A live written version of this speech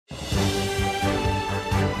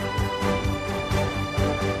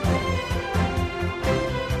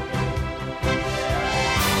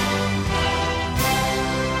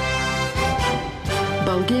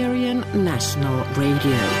National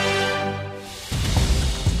Radio.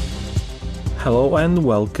 Hello and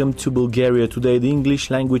welcome to Bulgaria Today, the English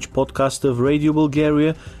language podcast of Radio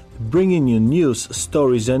Bulgaria, bringing you news,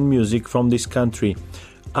 stories and music from this country.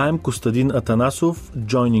 I'm Kostadin Atanasov,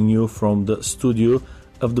 joining you from the studio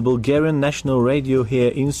of the Bulgarian National Radio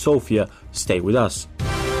here in Sofia. Stay with us.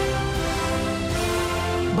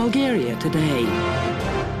 Bulgaria Today.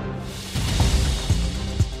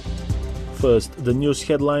 First, the news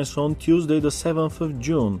headlines on Tuesday, the 7th of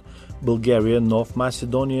June. Bulgaria, North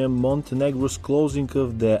Macedonia, Montenegro's closing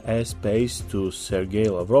of their airspace to Sergei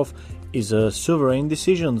Lavrov is a sovereign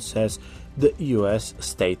decision, says the US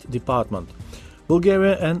State Department.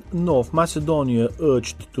 Bulgaria and North Macedonia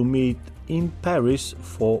urged to meet in Paris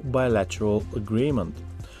for bilateral agreement.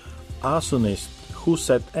 Arsonist who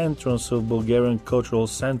set entrance of Bulgarian Cultural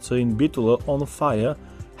Center in Bitula on fire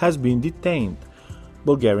has been detained.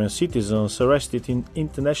 Bulgarian citizens arrested in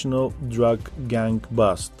international drug gang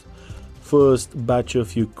bust. First batch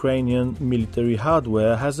of Ukrainian military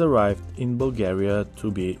hardware has arrived in Bulgaria to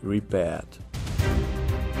be repaired.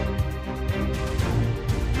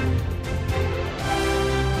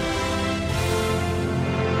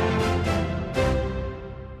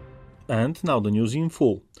 And now the news in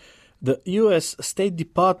full. The US State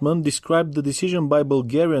Department described the decision by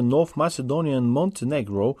Bulgaria, North Macedonia and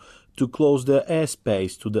Montenegro to close their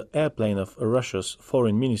airspace to the airplane of Russia's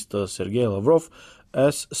Foreign Minister Sergei Lavrov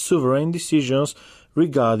as sovereign decisions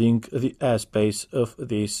regarding the airspace of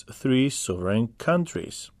these three sovereign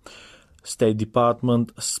countries. State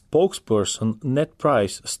Department spokesperson Ned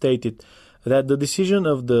Price stated that the decision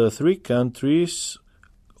of the three countries,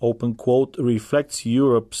 open quote, reflects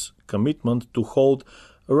Europe's commitment to hold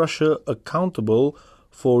Russia accountable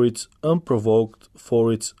for its unprovoked,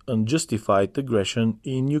 for its unjustified aggression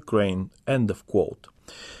in Ukraine, end of quote.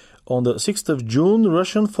 On the 6th of June,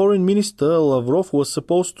 Russian Foreign Minister Lavrov was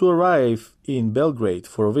supposed to arrive in Belgrade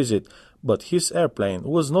for a visit, but his airplane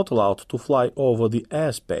was not allowed to fly over the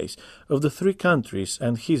airspace of the three countries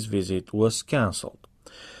and his visit was cancelled.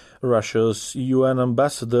 Russia's UN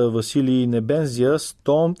ambassador Vasily Nebenzia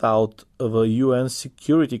stormed out of a UN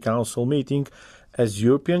Security Council meeting as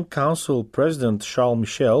European Council President Charles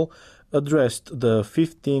Michel addressed the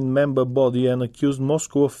 15-member body and accused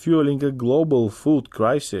Moscow of fueling a global food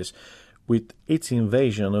crisis with its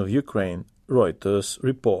invasion of Ukraine, Reuters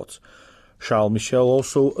reports. Charles Michel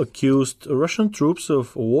also accused Russian troops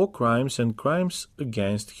of war crimes and crimes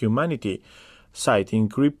against humanity,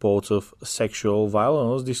 citing reports of sexual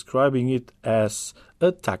violence, describing it as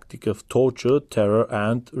a tactic of torture, terror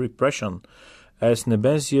and repression. As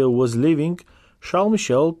Nebenzia was leaving, Charles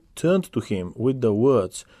Michel turned to him with the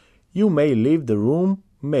words, "You may leave the room,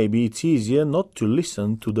 maybe it's easier not to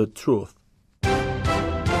listen to the truth."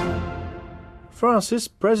 France's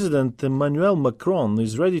President Emmanuel Macron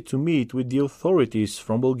is ready to meet with the authorities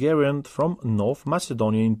from Bulgaria and from North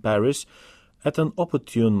Macedonia in Paris at an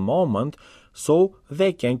opportune moment so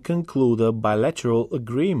they can conclude a bilateral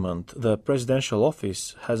agreement, the presidential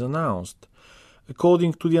office has announced.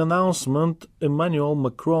 According to the announcement, Emmanuel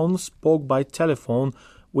Macron spoke by telephone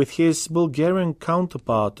with his Bulgarian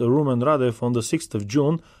counterpart Rumen Radev on the 6th of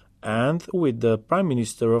June and with the Prime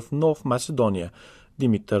Minister of North Macedonia,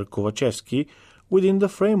 Dimitar Kovachevsky, within the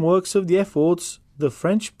frameworks of the efforts the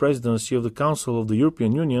French presidency of the Council of the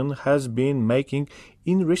European Union has been making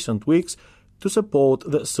in recent weeks to support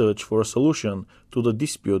the search for a solution to the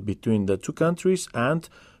dispute between the two countries and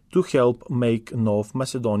to help make North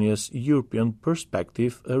Macedonia's European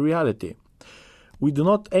perspective a reality. We do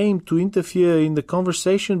not aim to interfere in the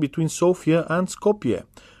conversation between Sofia and Skopje.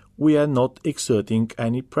 We are not exerting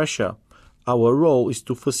any pressure. Our role is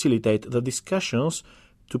to facilitate the discussions,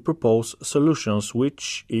 to propose solutions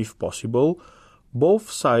which, if possible,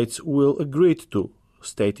 both sides will agree to,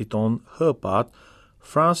 stated on her part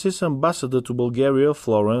France's ambassador to Bulgaria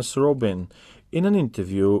Florence Robin in an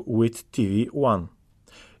interview with TV1.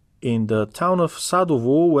 In the town of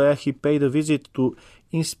Sadovo, where he paid a visit to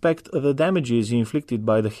inspect the damages inflicted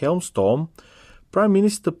by the hailstorm, Prime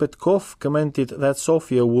Minister Petkov commented that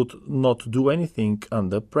Sofia would not do anything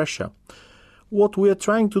under pressure. What we are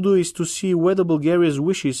trying to do is to see whether Bulgaria's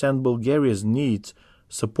wishes and Bulgaria's needs,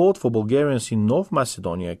 support for Bulgarians in North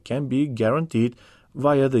Macedonia, can be guaranteed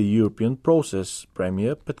via the European process,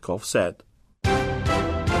 Premier Petkov said.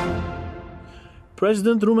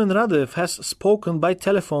 President Rumen Radev has spoken by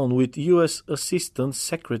telephone with U.S. Assistant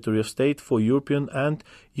Secretary of State for European and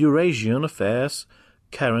Eurasian Affairs,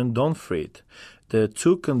 Karen Donfried. The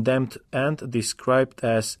two condemned and described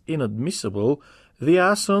as inadmissible the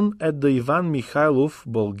arson at the Ivan Mikhailov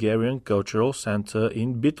Bulgarian Cultural Center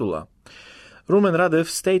in Bitula. Rumen Radev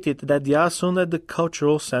stated that the arson at the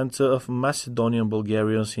cultural center of Macedonian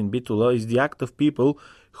Bulgarians in Bitula is the act of people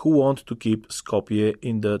who want to keep Skopje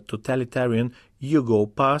in the totalitarian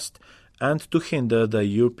Yugo past and to hinder the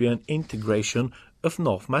European integration of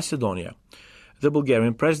North Macedonia. The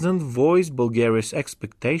Bulgarian president voiced Bulgaria's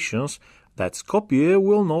expectations that Skopje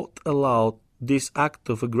will not allow this act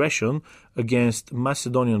of aggression against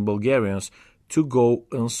Macedonian Bulgarians to go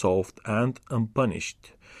unsolved and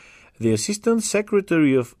unpunished. The Assistant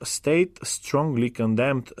Secretary of State strongly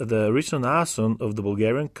condemned the recent arson of the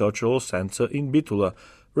Bulgarian Cultural Center in Bitula,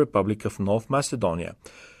 Republic of North Macedonia,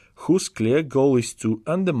 whose clear goal is to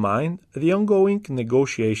undermine the ongoing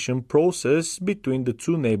negotiation process between the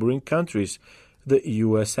two neighboring countries, the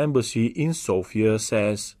U.S. Embassy in Sofia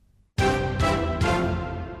says.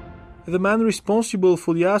 The man responsible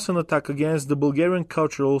for the arson attack against the Bulgarian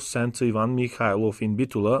Cultural Center Ivan Mikhailov in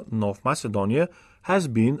Bitula, North Macedonia, has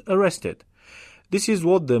been arrested. This is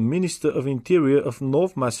what the Minister of Interior of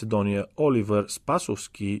North Macedonia, Oliver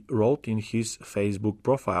Spasovski, wrote in his Facebook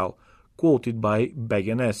profile, quoted by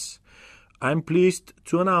BGNS. I'm pleased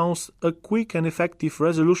to announce a quick and effective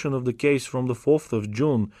resolution of the case from the 4th of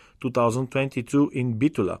June 2022 in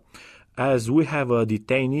Bitula, as we have a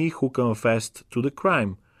detainee who confessed to the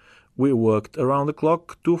crime. We worked around the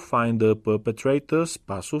clock to find the perpetrator,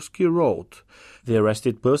 Spasovski wrote. The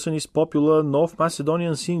arrested person is popular North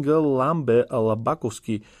Macedonian singer Lambe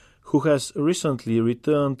Alabakovski, who has recently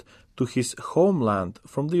returned to his homeland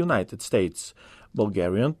from the United States.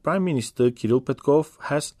 Bulgarian Prime Minister Kirill Petkov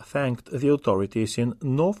has thanked the authorities in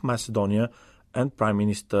North Macedonia and Prime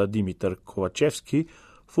Minister Dimitar Kovachevsky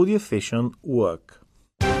for the efficient work.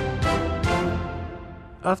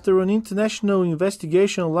 After an international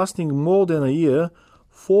investigation lasting more than a year,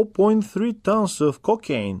 4.3 tons of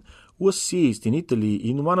cocaine was seized in Italy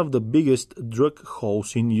in one of the biggest drug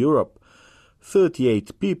hauls in Europe.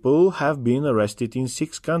 38 people have been arrested in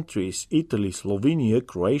 6 countries: Italy, Slovenia,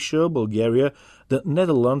 Croatia, Bulgaria, the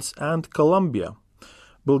Netherlands and Colombia.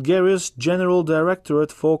 Bulgaria's General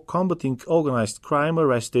Directorate for Combating Organized Crime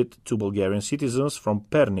arrested 2 Bulgarian citizens from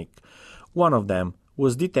Pernik. One of them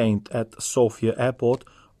was detained at Sofia airport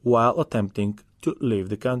while attempting to leave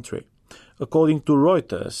the country. According to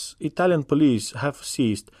Reuters, Italian police have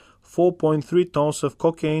seized 4.3 tons of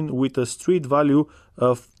cocaine with a street value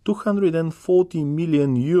of 240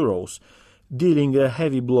 million euros, dealing a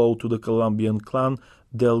heavy blow to the Colombian clan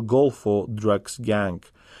Del Golfo drugs gang.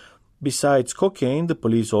 Besides cocaine, the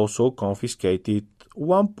police also confiscated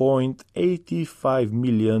 1.85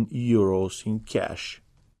 million euros in cash.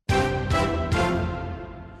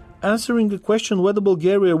 Answering the question whether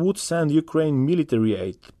Bulgaria would send Ukraine military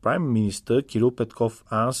aid, Prime Minister Kirill Petkov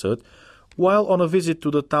answered, while on a visit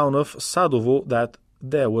to the town of Sadovo, that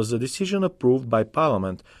there was a decision approved by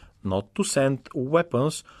Parliament not to send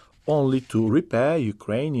weapons, only to repair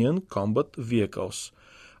Ukrainian combat vehicles.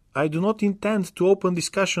 I do not intend to open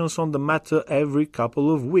discussions on the matter every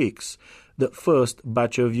couple of weeks. The first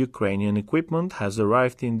batch of Ukrainian equipment has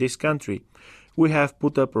arrived in this country. We have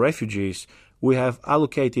put up refugees. We have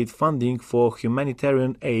allocated funding for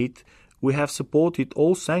humanitarian aid. We have supported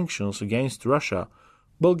all sanctions against Russia.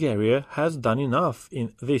 Bulgaria has done enough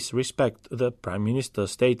in this respect, the Prime Minister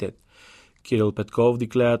stated. Kirill Petkov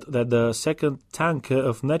declared that the second tanker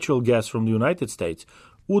of natural gas from the United States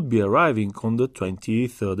would be arriving on the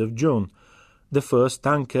 23rd of June. The first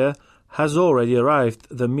tanker has already arrived,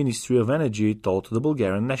 the Ministry of Energy told the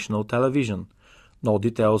Bulgarian national television. No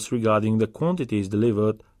details regarding the quantities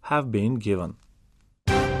delivered have been given.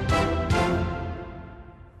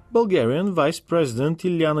 Bulgarian Vice President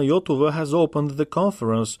Ilyana Yotova has opened the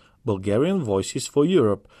conference Bulgarian Voices for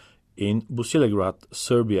Europe in Bosilegrad,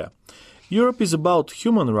 Serbia. Europe is about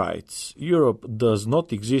human rights. Europe does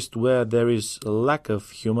not exist where there is a lack of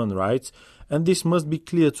human rights, and this must be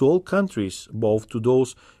clear to all countries, both to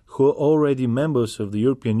those who are already members of the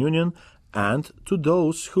European Union and to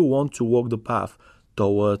those who want to walk the path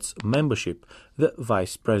towards membership, the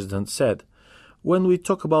Vice President said. When we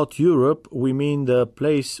talk about Europe, we mean the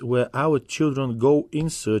place where our children go in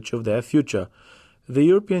search of their future. The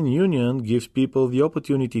European Union gives people the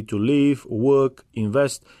opportunity to live, work,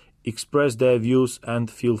 invest, express their views and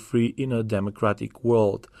feel free in a democratic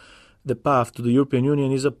world. The path to the European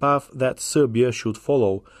Union is a path that Serbia should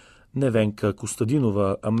follow. Nevenka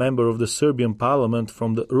Kostadinova, a member of the Serbian parliament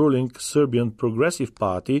from the ruling Serbian Progressive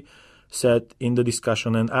Party, said in the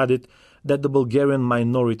discussion and added that the Bulgarian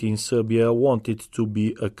minority in Serbia wanted to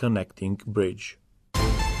be a connecting bridge.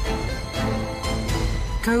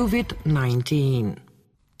 COVID-19.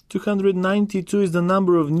 292 is the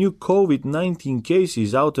number of new COVID-19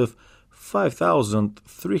 cases out of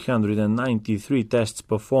 5,393 tests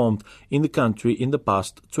performed in the country in the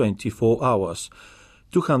past 24 hours,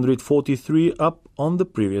 243 up on the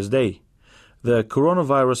previous day. The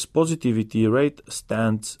coronavirus positivity rate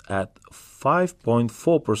stands at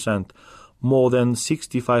 5.4%. More than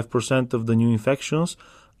 65% of the new infections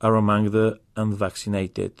are among the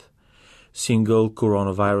unvaccinated. Single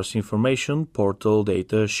coronavirus information portal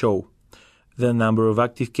data show. The number of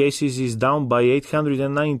active cases is down by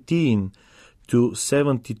 819 to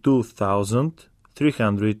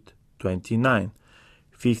 72,329.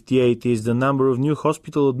 58 is the number of new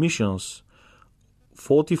hospital admissions.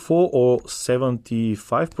 44 or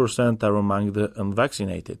 75% are among the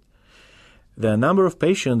unvaccinated. The number of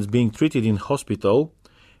patients being treated in hospital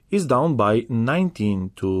is down by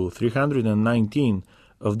 19 to 319,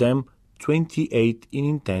 of them 28 in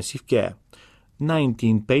intensive care.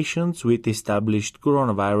 19 patients with established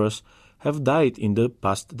coronavirus have died in the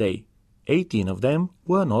past day. 18 of them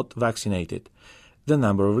were not vaccinated. The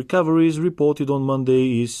number of recoveries reported on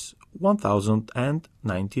Monday is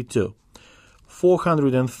 1,092.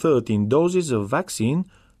 413 doses of vaccine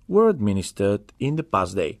were administered in the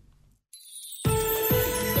past day.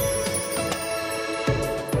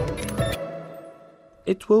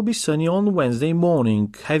 It will be sunny on Wednesday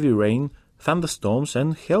morning. Heavy rain, thunderstorms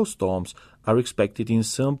and hailstorms are expected in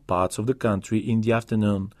some parts of the country in the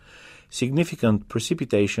afternoon. Significant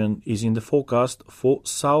precipitation is in the forecast for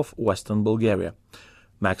southwestern Bulgaria.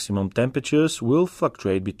 Maximum temperatures will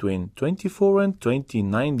fluctuate between 24 and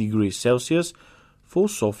 29 degrees Celsius, for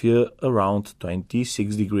Sofia around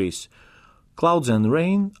 26 degrees. Clouds and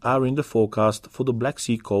rain are in the forecast for the Black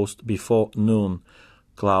Sea coast before noon.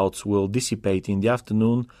 Clouds will dissipate in the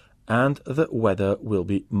afternoon and the weather will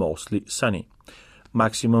be mostly sunny.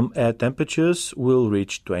 Maximum air temperatures will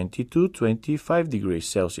reach 20 to 25 degrees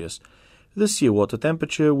Celsius. The seawater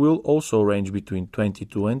temperature will also range between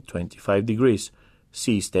 22 and 25 degrees,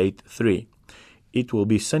 sea state 3. It will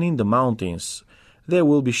be sunny in the mountains. There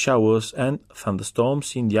will be showers and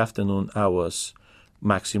thunderstorms in the afternoon hours.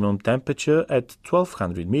 Maximum temperature at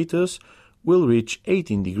 1200 meters will reach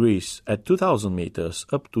 18 degrees, at 2000 meters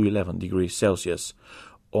up to 11 degrees Celsius.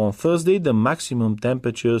 On Thursday, the maximum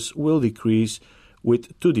temperatures will decrease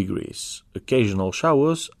with 2 degrees. Occasional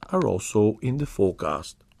showers are also in the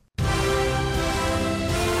forecast.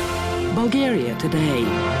 Bulgaria today.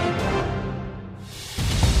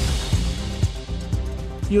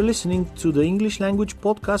 You're listening to the English language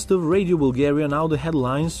podcast of Radio Bulgaria. Now the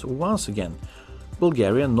headlines once again.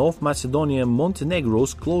 Bulgaria, North Macedonia and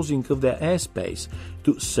Montenegro's closing of their airspace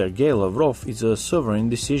to Sergei Lavrov is a sovereign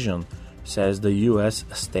decision, says the US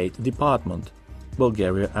State Department.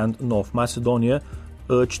 Bulgaria and North Macedonia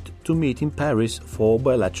urged to meet in Paris for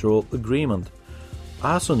bilateral agreement.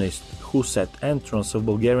 Arsonist who set entrance of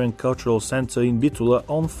Bulgarian Cultural Center in Bitula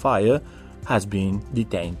on fire has been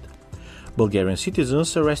detained. Bulgarian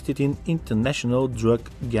citizens arrested in international drug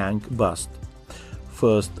gang bust.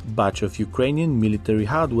 First batch of Ukrainian military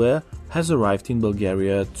hardware has arrived in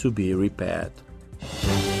Bulgaria to be repaired.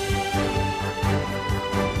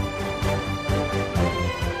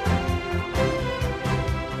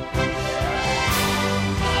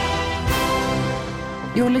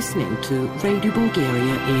 You're listening to Radio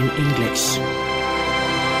Bulgaria in English.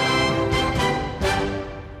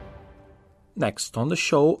 Next on the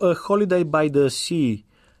show, a holiday by the sea.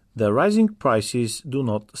 The rising prices do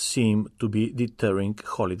not seem to be deterring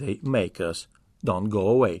holiday makers. Don't go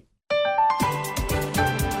away.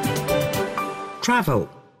 Travel.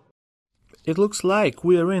 It looks like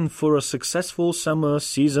we are in for a successful summer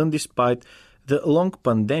season despite the long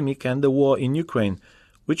pandemic and the war in Ukraine,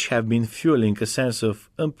 which have been fueling a sense of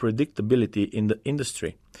unpredictability in the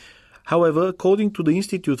industry. However, according to the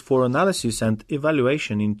Institute for Analysis and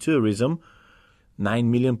Evaluation in Tourism,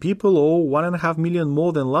 9 million people, or 1.5 million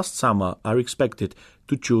more than last summer, are expected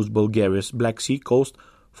to choose Bulgaria's Black Sea coast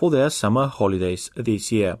for their summer holidays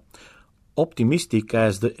this year. Optimistic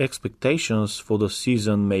as the expectations for the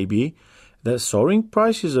season may be, the soaring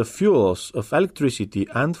prices of fuels, of electricity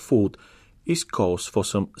and food is cause for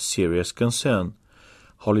some serious concern.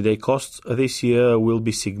 Holiday costs this year will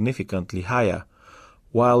be significantly higher.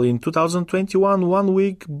 While in 2021, 1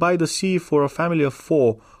 week by the sea for a family of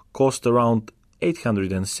 4 cost around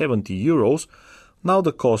 870 euros, now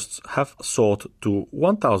the costs have soared to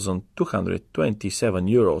 1,227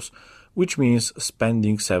 euros, which means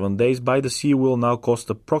spending 7 days by the sea will now cost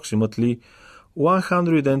approximately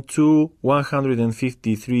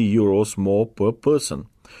 102-153 euros more per person.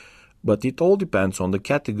 But it all depends on the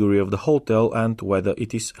category of the hotel and whether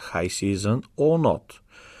it is high season or not.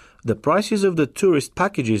 The prices of the tourist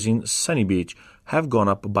packages in Sunny Beach have gone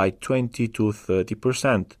up by 20 to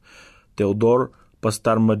 30%. Teodor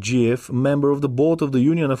Pastarmagiev, member of the board of the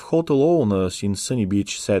Union of Hotel Owners in Sunny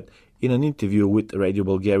Beach, said in an interview with Radio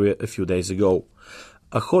Bulgaria a few days ago.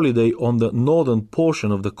 A holiday on the northern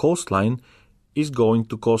portion of the coastline is going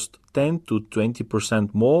to cost 10 to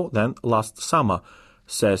 20% more than last summer,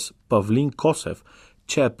 says Pavlin Kosev,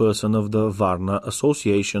 chairperson of the Varna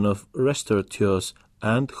Association of Restaurateurs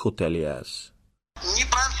and Hoteliers.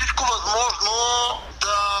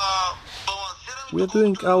 We are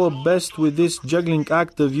doing our best with this juggling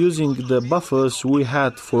act of using the buffers we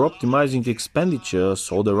had for optimizing expenditure,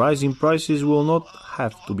 so the rising prices will not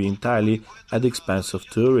have to be entirely at the expense of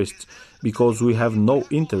tourists, because we have no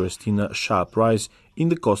interest in a sharp rise in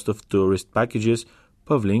the cost of tourist packages,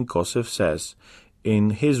 Pavlin Kosev says. In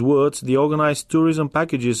his words, the organized tourism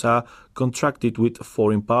packages are contracted with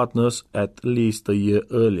foreign partners at least a year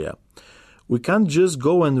earlier. We can't just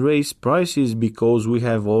go and raise prices because we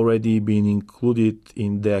have already been included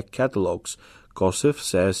in their catalogs, Kosev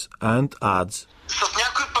says and adds.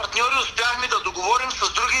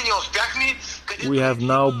 We have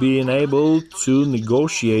now been able to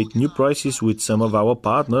negotiate new prices with some of our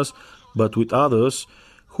partners, but with others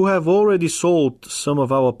who have already sold some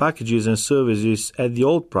of our packages and services at the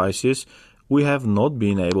old prices, we have not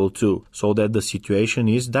been able to, so that the situation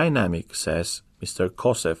is dynamic, says Mr.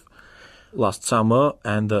 Kosev. Last summer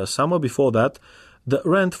and the summer before that, the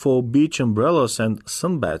rent for beach umbrellas and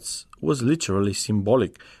sunbeds was literally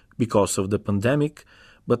symbolic because of the pandemic,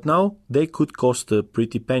 but now they could cost a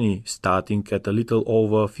pretty penny, starting at a little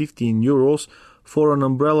over 15 euros for an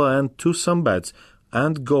umbrella and 2 sunbeds,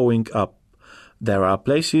 and going up. There are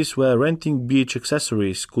places where renting beach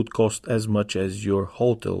accessories could cost as much as your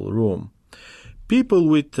hotel room. People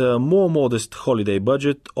with a more modest holiday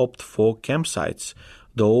budget opt for campsites,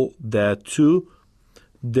 though there too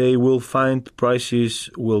they will find prices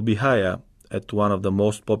will be higher. At one of the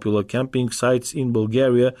most popular camping sites in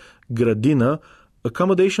Bulgaria, Gradina,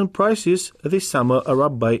 accommodation prices this summer are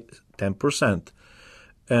up by 10%.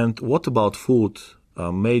 And what about food?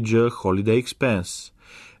 A major holiday expense.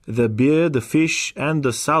 The beer, the fish and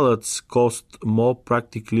the salads cost more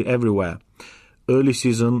practically everywhere, early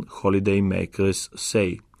season holiday makers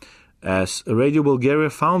say. As Radio Bulgaria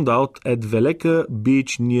found out at Velika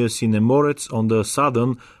beach near Sinemorets on the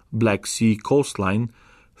southern Black Sea coastline,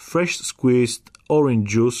 fresh squeezed orange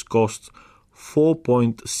juice costs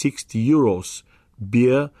 4.60 euros,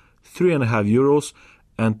 beer 3.5 euros,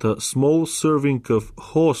 and a small serving of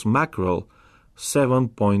horse mackerel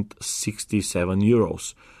 7.67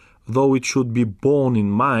 euros. Though it should be borne in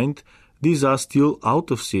mind, these are still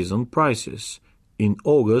out-of-season prices. In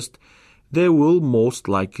August, they will most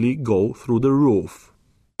likely go through the roof.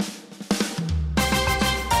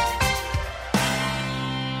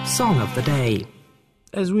 Song of the Day.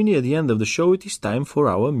 As we near the end of the show, it is time for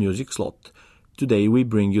our music slot. Today we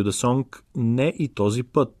bring you the song Ne I този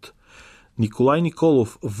път. Nikolai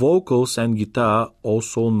Nikolov, vocals and guitar,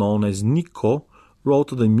 also known as Nico,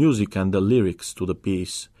 wrote the music and the lyrics to the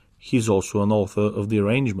piece. He is also an author of the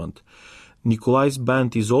arrangement. Nikolai's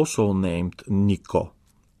band is also named Nico.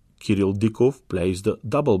 Kirill Dikov plays the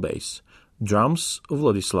double bass. Drums,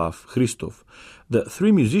 Vladislav Christov. The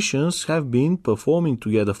three musicians have been performing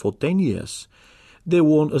together for 10 years. They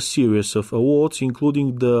won a series of awards,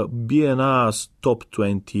 including the BNR's Top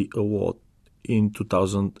 20 Award in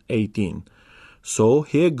 2018. So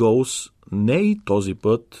here goes Ne I този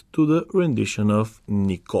път to the rendition of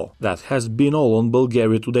Nico. That has been all on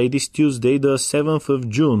Bulgaria Today this Tuesday, the 7th of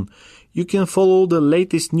June. You can follow the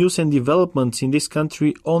latest news and developments in this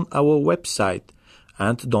country on our website.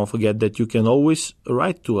 And don't forget that you can always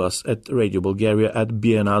write to us at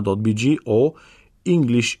radiobulgaria@bnr.bg or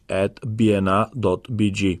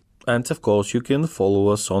english@bnr.bg. And of course you can follow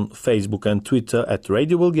us on Facebook and Twitter at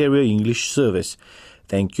Radio Bulgaria English Service.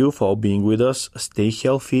 Thank you for being with us. Stay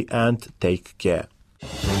healthy and take care.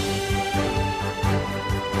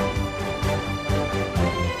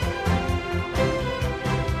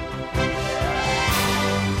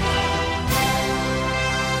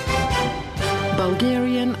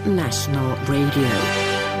 Bulgarian National Radio.